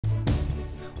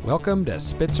Welcome to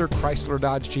Spitzer Chrysler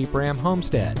Dodge Jeep Ram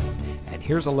Homestead, and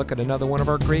here's a look at another one of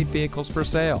our great vehicles for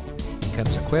sale. It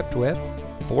comes equipped with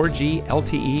 4G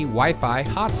LTE Wi-Fi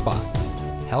hotspot,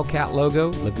 Hellcat logo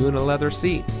Laguna leather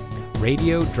seat,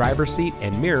 radio, driver seat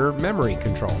and mirror memory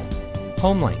control,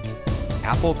 HomeLink,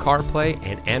 Apple CarPlay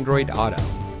and Android Auto,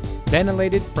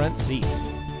 ventilated front seats,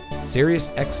 Sirius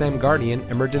XM Guardian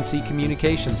emergency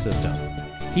communication system,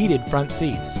 heated front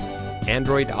seats,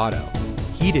 Android Auto,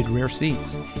 heated rear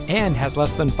seats, and has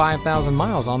less than 5,000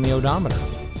 miles on the odometer.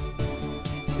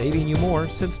 Saving you more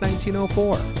since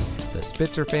 1904. The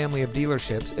Spitzer family of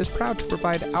dealerships is proud to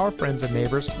provide our friends and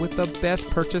neighbors with the best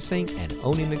purchasing and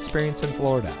owning experience in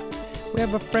Florida. We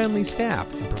have a friendly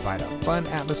staff and provide a fun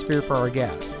atmosphere for our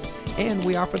guests, and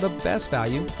we offer the best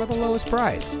value for the lowest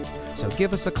price. So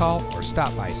give us a call or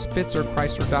stop by Spitzer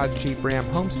Chrysler Dodge Jeep Ram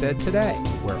Homestead today,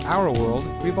 where our world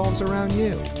revolves around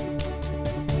you.